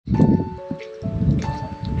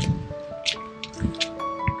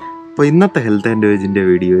അപ്പോൾ ഇന്നത്തെ health and വേജിൻ്റെ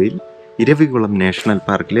വീഡിയോയിൽ ഇരവികുളം നാഷണൽ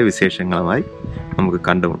പാർക്കിലെ വിശേഷങ്ങളുമായി നമുക്ക്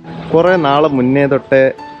കണ്ടുമുട്ടാം. കുറേ നാൾ മുന്നേ തൊട്ടേ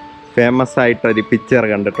ഫേമസ് ആയിട്ടൊരു പിക്ചർ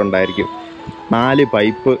കണ്ടിട്ടുണ്ടായിരിക്കും. 4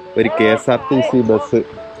 പൈപ്പ്, ഒരു KSRTC ബസ്,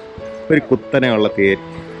 ഒരു കുത്തനെയുള്ള തേര്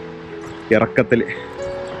ഇറക്കത്തിൽ.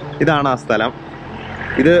 ഇതാണ് ആ സ്ഥലം.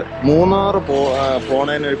 ഇത് മൂന്നാർ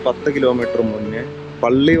പോണതിന് ഒരു 10 കിലോമീറ്റർ മുന്നേ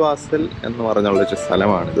പള്ളിവാസൽ എന്ന് പറഞ്ഞുള്ളൊരു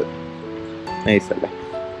സ്ഥലമാണിത്. നൈസല്ലേ?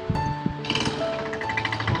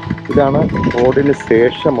 ഇതാണ് റോഡിന്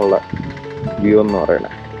ശേഷമുള്ള വ്യൂ എന്ന്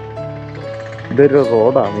പറയുന്നത്. ഇതൊരു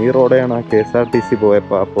റോഡാണ്. ഈ റോഡാണ് ആ KSRTC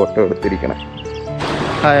പോയപ്പോൾ ആ ഫോട്ടോ എടുത്തിരിക്കണേ.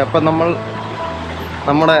 അപ്പം നമ്മൾ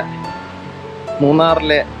നമ്മുടെ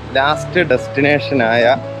മൂന്നാറിലെ ലാസ്റ്റ് ഡെസ്റ്റിനേഷനായ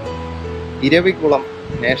ഇരവികുളം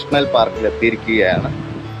നാഷണൽ പാർക്കിൽ എത്തിയിരിക്കുകയാണ്.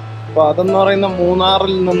 അപ്പോൾ അതെന്ന് പറയുന്ന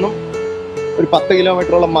മൂന്നാറിൽ നിന്നും ഒരു 10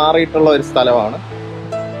 കിലോമീറ്ററോളം മാറിയിട്ടുള്ള ഒരു സ്ഥലമാണ്.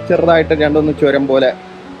 ചെറുതായിട്ട് 2-3 ചുരം പോലെ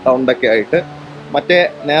റൗണ്ടൊക്കെ ആയിട്ട്. മറ്റേ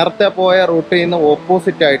നേരത്തെ പോയ റൂട്ടിൽ നിന്ന്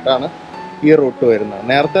ഓപ്പോസിറ്റ് ആയിട്ടാണ് ഈ റൂട്ട് വരുന്നത്.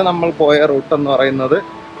 നേരത്തെ നമ്മൾ പോയ റൂട്ട് എന്ന് പറയുന്നത്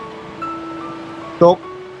ടോപ്പ്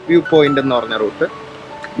വ്യൂ പോയിന്റ് എന്ന് പറഞ്ഞ റൂട്ട്.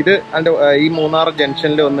 ഇത് ഈ മൂന്നാർ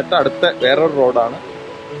ജംഗ്ഷനിൽ വന്നിട്ട് അടുത്ത വേറൊരു റോഡാണ്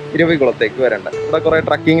ഇരവികുളത്തേക്ക് വരേണ്ടത്. ഇവിടെ കുറേ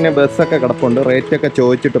ട്രക്കിങ്ങിന് ബസ്സൊക്കെ കിടപ്പുണ്ട്. റേറ്റൊക്കെ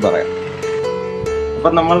ചോദിച്ചിട്ട് പറയാം.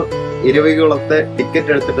 അപ്പം നമ്മൾ ഇരവികുളത്തെ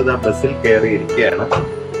ടിക്കറ്റ് എടുത്തിട്ട് ബസ്സിൽ കയറിയിരിക്കുകയാണ്.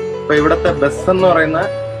 അപ്പോൾ ഇവിടുത്തെ ബസ് എന്ന് പറയുന്ന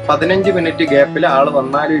 15 മിനിറ്റ് ഗ്യാപ്പിൽ ആൾ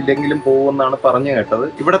വന്നാലും ഇല്ലെങ്കിലും പോകുമെന്നാണ് പറഞ്ഞു കേട്ടത്.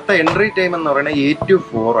 ഇവിടുത്തെ എൻട്രി ടൈം എന്ന് പറയുന്നത് 8 to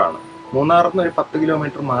 4 ആണ്. മൂന്നാറിൽ നിന്ന് ഒരു 10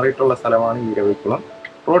 കിലോമീറ്റർ മാറിയിട്ടുള്ള സ്ഥലമാണ് ഇരവികുളം.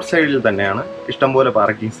 റോഡ് സൈഡിൽ തന്നെയാണ്. ഇഷ്ടംപോലെ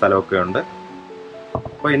പാർക്കിംഗ് സ്ഥലമൊക്കെ ഉണ്ട്.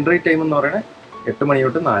 അപ്പോൾ എൻട്രി ടൈം എന്ന് പറയുന്നത് 8 മണി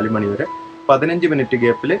തൊട്ട് 4 മണി വരെ 15 മിനിറ്റ്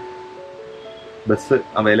ഗ്യാപ്പിൽ ബസ്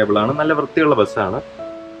അവൈലബിൾ ആണ്. നല്ല വൃത്തിയുള്ള ബസ്സാണ്.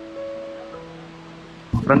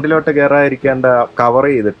 ഫ്രണ്ടിലോട്ട് കയറാതിരിക്കേണ്ട കവർ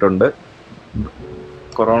ചെയ്തിട്ടുണ്ട്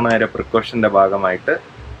കൊറോണയുടെ പ്രിക്കോഷൻ്റെ ഭാഗമായിട്ട്.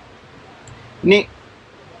 ഇനി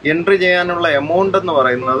എൻട്രി ചെയ്യാനുള്ള എമൗണ്ട് എന്ന്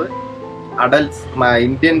പറയുന്നത് അഡൽട്സ്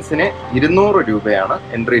ഇന്ത്യൻസിന് 200 രൂപയാണ്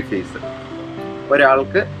എൻട്രി ഫീസ്.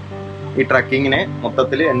 ഒരാൾക്ക് ഈ ട്രക്കിങ്ങിന്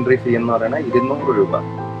മൊത്തത്തിൽ എൻട്രി ഫീ എന്ന് പറയുന്നത് 200 രൂപ.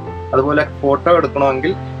 അതുപോലെ ഫോട്ടോ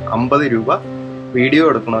എടുക്കണമെങ്കിൽ 50 രൂപ, വീഡിയോ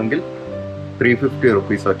എടുക്കണമെങ്കിൽ 350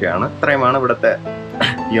 റുപ്പീസ് ഒക്കെയാണ്. ഇത്രയുമാണ് ഇവിടുത്തെ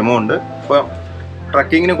എമൗണ്ട്. ഇപ്പോൾ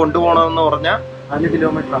ട്രക്കിങ്ങിന് കൊണ്ടുപോകണമെന്ന് പറഞ്ഞാൽ 4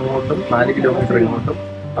 കിലോമീറ്റർ അങ്ങോട്ടും 4 കിലോമീറ്റർ ഇങ്ങോട്ടും,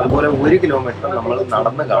 അതുപോലെ 1 കിലോമീറ്റർ നമ്മൾ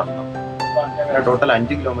നടന്ന് കാണണം. ടോട്ടൽ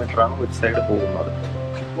 5 കിലോമീറ്ററാണ് ഒരു സൈഡ് പോകുന്നത്.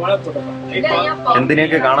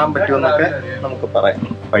 എന്തിനെയൊക്കെ കാണാൻ പറ്റുമെന്നൊക്കെ നമുക്ക് പറയാം,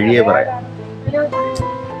 വഴിയേ പറയാം.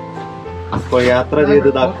 അപ്പോൾ യാത്ര ചെയ്ത്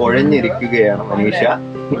കുഴഞ്ഞിരിക്കുകയാണ് മനീഷ.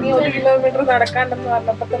 1 കിലോമീറ്റർ നടക്കാണ്ടെന്ന്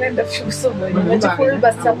പറഞ്ഞപ്പോ തന്നെ എന്റെ ഷൂസ് ഫുൾ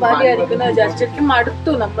ബസ് സഫാരി ആയിരിക്കും വിചാരിച്ചു.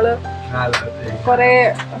 മടുത്തു. നമ്മള് കൊറേ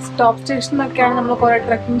സ്റ്റോപ്പ് സ്റ്റേഷനൊക്കെയാണ് നമ്മൾ കൊറേ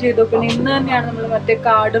ട്രക്കിംഗ് ചെയ്തു. പിന്നെ ഇന്ന് തന്നെയാണ് നമ്മൾ മറ്റേ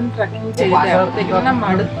കാടും ട്രക്കിംഗ് ചെയ്തത്.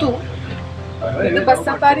 മടുത്തു. ഇത് ബസ്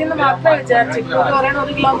സഫാരി എന്ന് മാത്രമേ വിചാരിച്ചു. ഇപ്പോൾ പറയണ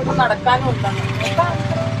 1 കിലോമീറ്റർ നടക്കാനും ഉണ്ടാകും.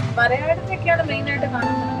 മരയാടിനൊക്കെയാണ് മെയിൻ ആയിട്ട്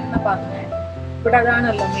കാണുന്നത് എന്നാ പറഞ്ഞത്. ഇവിടെ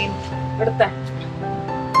അതാണല്ലോ മെയിൻ ഇവിടുത്തെ.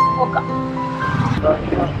 നോക്കാം.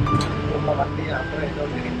 വണ്ടി യാത്ര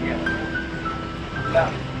ചെയ്തുകൊണ്ടിരിക്കുകയാണ്.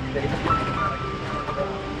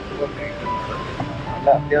 നല്ല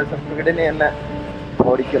അത്യാവശ്യം സ്പീഡിന് തന്നെ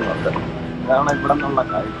ഓടിക്കുന്നുണ്ട്. ഇതാണ് ഇവിടെ നിന്നുള്ള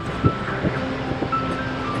കാര്യം.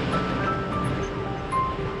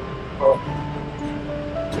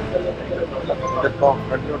 ഇതിപ്പോൾ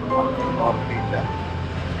ഫ്രണ്ടിലോട്ട് ഓർത്തിയില്ല.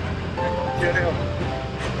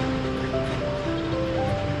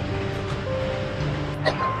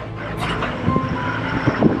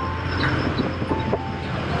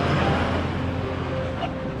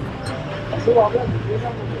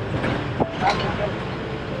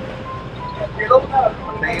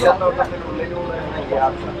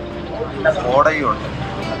 കോടയുണ്ട്.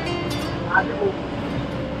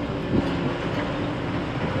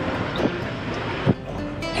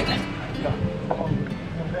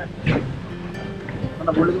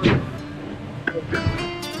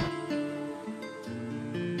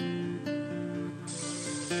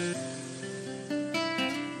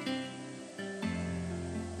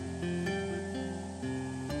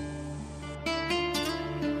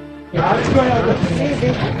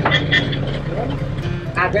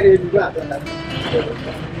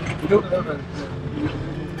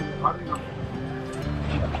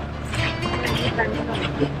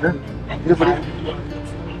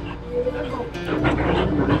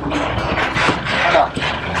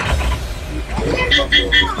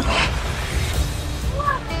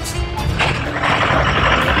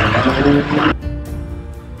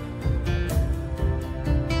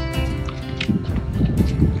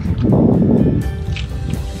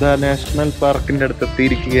 നാഷണൽ പാർക്കിന്റെ അടുത്ത്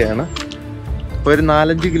എത്തിയിരിക്കുകയാണ്. ഒരു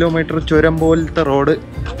 4-5 കിലോമീറ്റർ ചുരം പോലത്തെ റോഡ്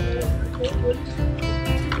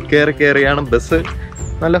കയറിയാണ് ബസ്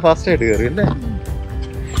നല്ല ഫാസ്റ്റായിട്ട് കയറി അല്ലേ,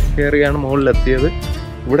 കയറിയാണ് മുകളിലെത്തിയത്.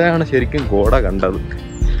 ഇവിടെയാണ് ശരിക്കും കോട കണ്ടത്.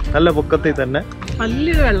 നല്ല പൊക്കത്തിൽ തന്നെ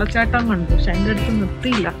വലിയൊരു വെള്ളച്ചാട്ടം കണ്ടു. പക്ഷെ അതിൻ്റെ അടുത്ത്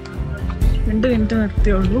നിർത്തിയില്ല, 2 മിനിറ്റ്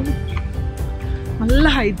നിർത്തിയുള്ളൂ. നല്ല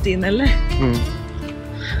ഹൈറ്റ് ചെയ്യുന്നല്ലേ.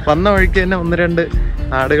 വന്ന വഴിക്ക് തന്നെ 1-2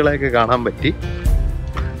 ആടുകളെയൊക്കെ കാണാൻ പറ്റി.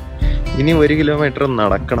 ഇനി 1 കിലോമീറ്റർ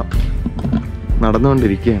നടക്കണം.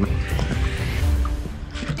 നടന്നുകൊണ്ടിരിക്കുകയാണ്.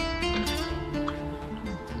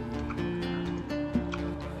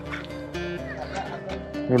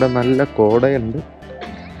 ഇവിടെ നല്ല കോടയുണ്ട്.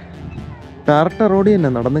 ടാർട്ട റോഡ് തന്നെ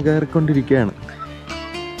നടന്ന് കയറിക്കൊണ്ടിരിക്കുകയാണ്.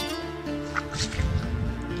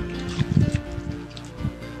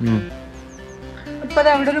 ഇപ്പൊ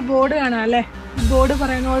അവിടെ ഒരു ബോർഡ് കാണാം അല്ലേ. ബോർഡ്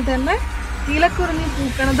പറയുന്ന പോലെ തന്നെ നീലക്കുറിഞ്ഞി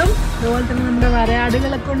പൂക്കണതും അതുപോലെ തന്നെ നമ്മുടെ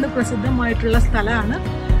വരയാടുകളെ കൊണ്ട് പ്രസിദ്ധമായിട്ടുള്ള സ്ഥലമാണ്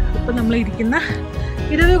ഇപ്പൊ നമ്മൾ ഇരിക്കുന്ന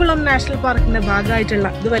ഇരവികുളം നാഷണൽ പാർക്കിന്റെ ഭാഗമായിട്ടുള്ള,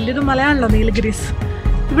 ഇത് വലിയൊരു മലയാണല്ലോ നീലഗിരീസ്,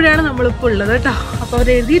 ഇവിടെയാണ് നമ്മളിപ്പോൾ ഉള്ളത് കേട്ടോ. അപ്പോൾ അവർ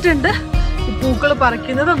എഴുതിയിട്ടുണ്ട് ഈ പൂക്കൾ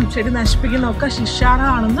പറിക്കുന്നതും ചെടി നശിപ്പിക്കുന്നതും ഒക്കെ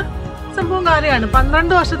ശിക്ഷാർഹമാണെന്ന്. സംഭവം കാര്യമാണ്.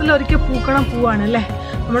 12 വർഷത്തിലൊരിക്കൽ പൂക്കണ പൂവാണ് അല്ലേ.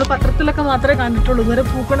 നമ്മൾ പത്രത്തിലൊക്കെ മാത്രമേ കണ്ടിട്ടുള്ളൂ. ഇതുവരെ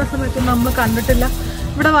പൂക്കണ സമയത്തൊന്നും നമ്മൾ കണ്ടിട്ടില്ല,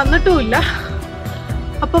 ഇവിടെ വന്നിട്ടുമില്ല.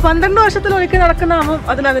 അപ്പോൾ 12 വർഷത്തിലൊരിക്കൽ നടക്കുന്നതാകുമ്പോൾ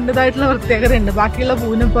അതിന് അതിൻ്റെതായിട്ടുള്ള പ്രത്യേകതയുണ്ട്, ബാക്കിയുള്ള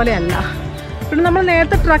പൂവിനെ പോലെയല്ല. പിന്നെ നമ്മൾ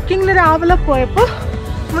നേരത്തെ ട്രക്കിങ്ങിൽ രാവിലെ പോയപ്പോൾ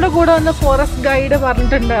നമ്മുടെ കൂടെ വന്ന ഫോറസ്റ്റ് ഗൈഡ്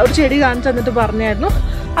പറഞ്ഞിട്ടുണ്ട്, ഒരു ചെടി കാണിച്ചു തന്നിട്ട് പറഞ്ഞായിരുന്നു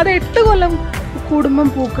അത് 8 കൊല്ലം കൂടുമ്പം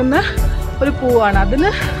പൂക്കുന്ന ഒരു പൂവാണ്.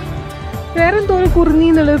 അതിന് വേറെ എന്തോ ഒരു കുറിഞ്ഞി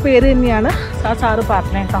എന്നുള്ളൊരു പേര് തന്നെയാണ് ആ സാറ്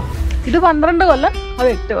പറഞ്ഞത് കേട്ടോ. ഇത് 12 കൊല്ലം, അത്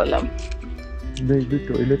 8 കൊല്ലം.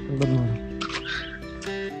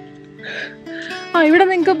 ഇവിടെ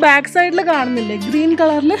നിങ്ങൾക്ക് ബാക്ക് സൈഡിൽ കാണുന്നില്ലേ ഗ്രീൻ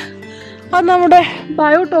കളറിൽ, അത് നമ്മുടെ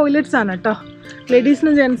ബയോ ടോയ്ലറ്റ്സ് ആണ് കേട്ടോ.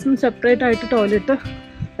 ലേഡീസിനും ജെൻസിനും സെപ്പറേറ്റ് ആയിട്ട് ടോയ്ലറ്റ്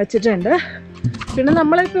വെച്ചിട്ടുണ്ട്. പിന്നെ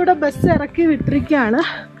നമ്മളിപ്പോൾ ഇവിടെ ബസ് ഇറക്കി വിട്ടിരിക്കുകയാണ്.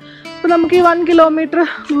 അപ്പോൾ നമുക്ക് ഈ 1 കിലോമീറ്റർ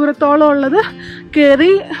ദൂരത്തോളം ഉള്ളത്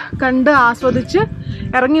കയറി കണ്ട് ആസ്വദിച്ച്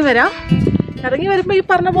ഇറങ്ങി വരാം. ഇറങ്ങി വരുമ്പോൾ ഈ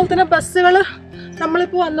പറഞ്ഞ പോലെ തന്നെ ബസ്സുകൾ,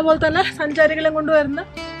 നമ്മളിപ്പോൾ വന്ന പോലെ തന്നെ സഞ്ചാരികളെ കൊണ്ടുവരുന്ന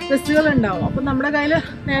ബസ്സുകൾ ഉണ്ടാവും. അപ്പം നമ്മുടെ കയ്യിൽ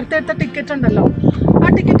നേരത്തെ എടുത്ത ടിക്കറ്റ് ഉണ്ടല്ലോ, ആ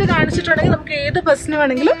ടിക്കറ്റ് കാണിച്ചിട്ടുണ്ടെങ്കിൽ നമുക്ക് ഏത് ബസ്സിന്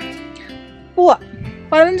വേണമെങ്കിലും പോവാം.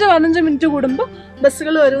 15 മിനിറ്റ് കൂടുമ്പോൾ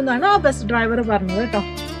ബസ്സുകൾ വരുമെന്നാണ് ആ ബസ് ഡ്രൈവർ പറഞ്ഞത് കേട്ടോ.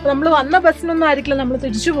 അപ്പോൾ നമ്മൾ വന്ന ബസ്സിനൊന്നും ആയിരിക്കില്ല നമ്മൾ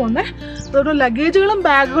തിരിച്ചു പോകുന്നത്. അതുകൊണ്ട് ലഗേജുകളും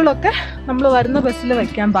ബാഗുകളും ഒക്കെ നമ്മൾ വരുന്ന ബസ്സിൽ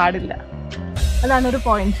വയ്ക്കാൻ പാടില്ല. അതാണ് ഒരു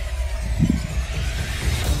പോയിന്റ്.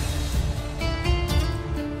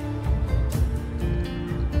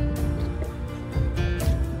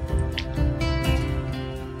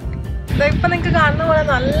 ഇപ്പൊ നിങ്ങക്ക് കാണുന്ന പോലെ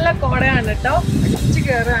നല്ല കോടയാണ് കേട്ടോ, അടിച്ചു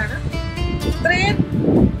കയറാണ്. ഇത്രയും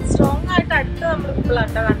സ്ട്രോങ് ആയിട്ട് അടുത്ത്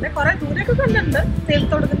നമ്മളിപ്പോഴാട്ടോ കണ്ടത്. കുറെ ദൂരമൊക്കെ കണ്ടിട്ടുണ്ട്,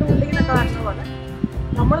 തേൽത്തോട്ടത്തിന്റെ ഉള്ളിലൊക്കെ കാണുന്ന പോലെ.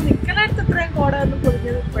 നമ്മൾ നിൽക്കുന്നിടത്ത് ഇത്രയും കോട ഒന്നും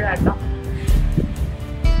പൊടിഞ്ഞത് ഇപ്പോഴാട്ടോ.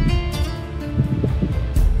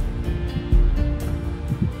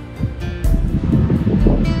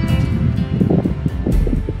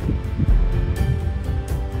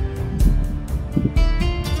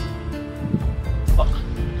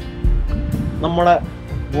 നമ്മുടെ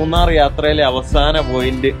മൂന്നാർ യാത്രയിലെ അവസാന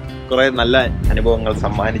പോയിന്റ് കുറെ നല്ല അനുഭവങ്ങൾ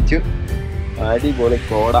സമ്മാനിച്ചു. അടിപൊളി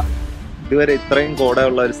കോട. ഇതുവരെ ഇത്രയും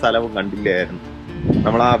കോടയുള്ള ഒരു സ്ഥലവും കണ്ടില്ലായിരുന്നു.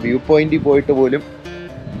 നമ്മൾ ആ വ്യൂ പോയിന്റിൽ പോയിട്ട് പോലും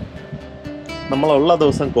നമ്മളുള്ള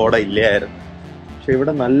ദിവസം കോട ഇല്ലായിരുന്നു. പക്ഷെ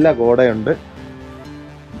ഇവിടെ നല്ല കോടയുണ്ട്.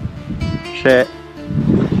 പക്ഷെ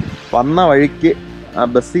വന്ന വഴിക്ക് ആ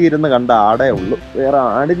ബസ്സിൽ ഇരുന്ന് കണ്ട ആടേ ഉള്ളൂ, വേറെ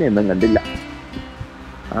ആടിനെ ഒന്നും കണ്ടില്ല.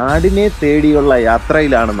 ആടിനെ തേടിയുള്ള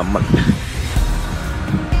യാത്രയിലാണ് നമ്മൾ.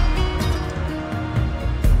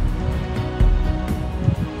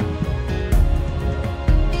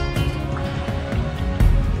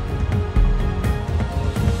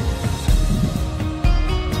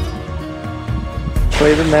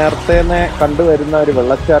 അപ്പോൾ ഇത് നേരത്തെ തന്നെ കണ്ടുവരുന്ന ഒരു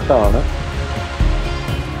വെള്ളച്ചാട്ടമാണ്.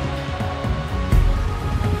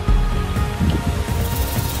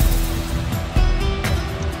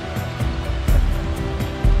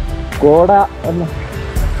 കോട എന്ന്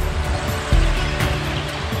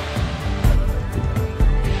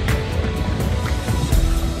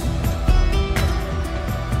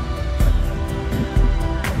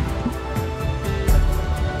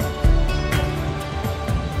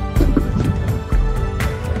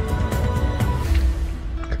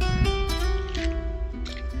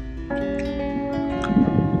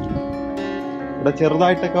ഇവിടെ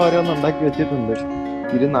ചെറുതായിട്ടൊക്കെ ഓരോന്ന് ഉണ്ടാക്കി വെച്ചിട്ടുണ്ട്,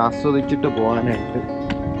 ഇരുന്ന് ആസ്വദിച്ചിട്ട് പോകാനായിട്ട്.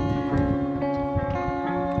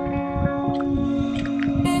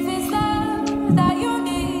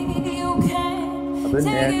 അത്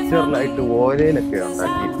നാച്ചുറലായിട്ട് ഓലയിലൊക്കെ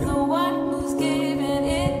ഉണ്ടാക്കിയിട്ട്.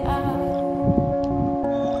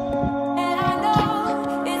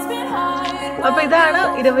 അപ്പൊ ഇതാണ്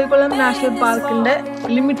ഇരവികുളം നാഷണൽ പാർക്കിന്റെ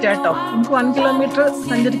ലിമിറ്റ് കേട്ടോ. നമുക്ക് 1 കിലോമീറ്റർ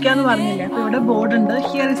സഞ്ചരിക്കാന്ന് പറഞ്ഞില്ലേ. അപ്പോൾ ഇവിടെ ബോർഡ് ഉണ്ട്,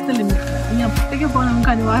 ഹിയർ ഇസ് ദ ലിമിറ്റ്. ഇനി അപ്പുറത്തേക്ക് പോകാൻ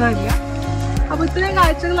നമുക്ക് അനുവാദമില്ല. അപ്പോൾ ഇത്രയും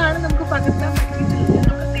കാഴ്ചകളാണ് നമുക്ക് പകർത്താൻ പറ്റിയിട്ടുള്ളത്.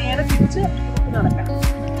 നമ്മൾ നേരെ തിരിച്ച് നടക്കണം.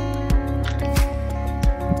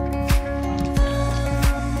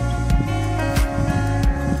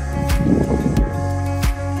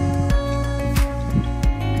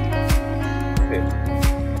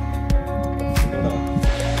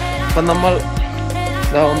 അപ്പം നമ്മൾ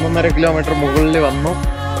 1.5 കിലോമീറ്റർ മുകളിൽ വന്നു,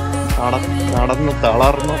 നടന്നു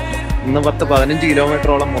തളർന്നു. ഇന്ന് 10-15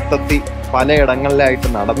 കിലോമീറ്ററോളം മൊത്തത്തിൽ പലയിടങ്ങളിലായിട്ട്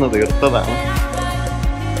നടന്നു തീർത്തതാണ്.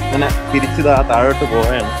 അങ്ങനെ തിരിച്ചു താഴോട്ട്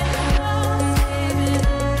പോവുകയാണ്.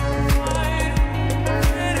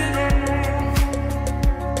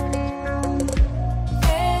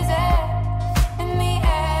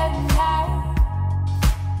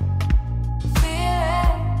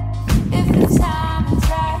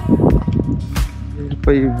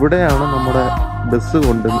 ഇപ്പൊ ഇവിടെയാണ് നമ്മുടെ ബസ്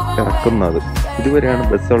കൊണ്ട് ഇറക്കുന്നത്. ഇതുവരെയാണ്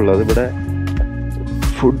ബസ്സുള്ളത്. ഇവിടെ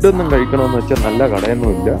ഫുഡൊന്നും കഴിക്കണമെന്ന് വെച്ചാൽ നല്ല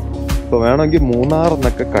കടയൊന്നുമില്ല. ഇപ്പൊ വേണമെങ്കിൽ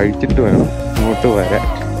മൂന്നാറിന്നൊക്കെ കഴിച്ചിട്ട് വേണം ഇങ്ങോട്ട് വരാൻ.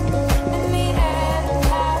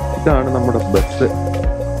 ഇതാണ് നമ്മുടെ ബസ്.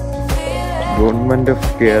 ഗവൺമെന്റ്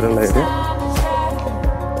ഓഫ് കേരളയുടെ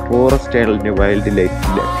ഫോറസ്റ്റ് ആൻഡ് വൈൽഡ്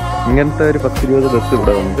ലൈഫില് ഇങ്ങനത്തെ ഒരു 10-20 ബസ്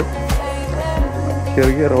ഇവിടെ ഉണ്ട്.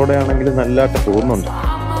 ചെറിയ റോഡാണെങ്കിൽ നല്ലതായിട്ട് പോകുന്നുണ്ട്.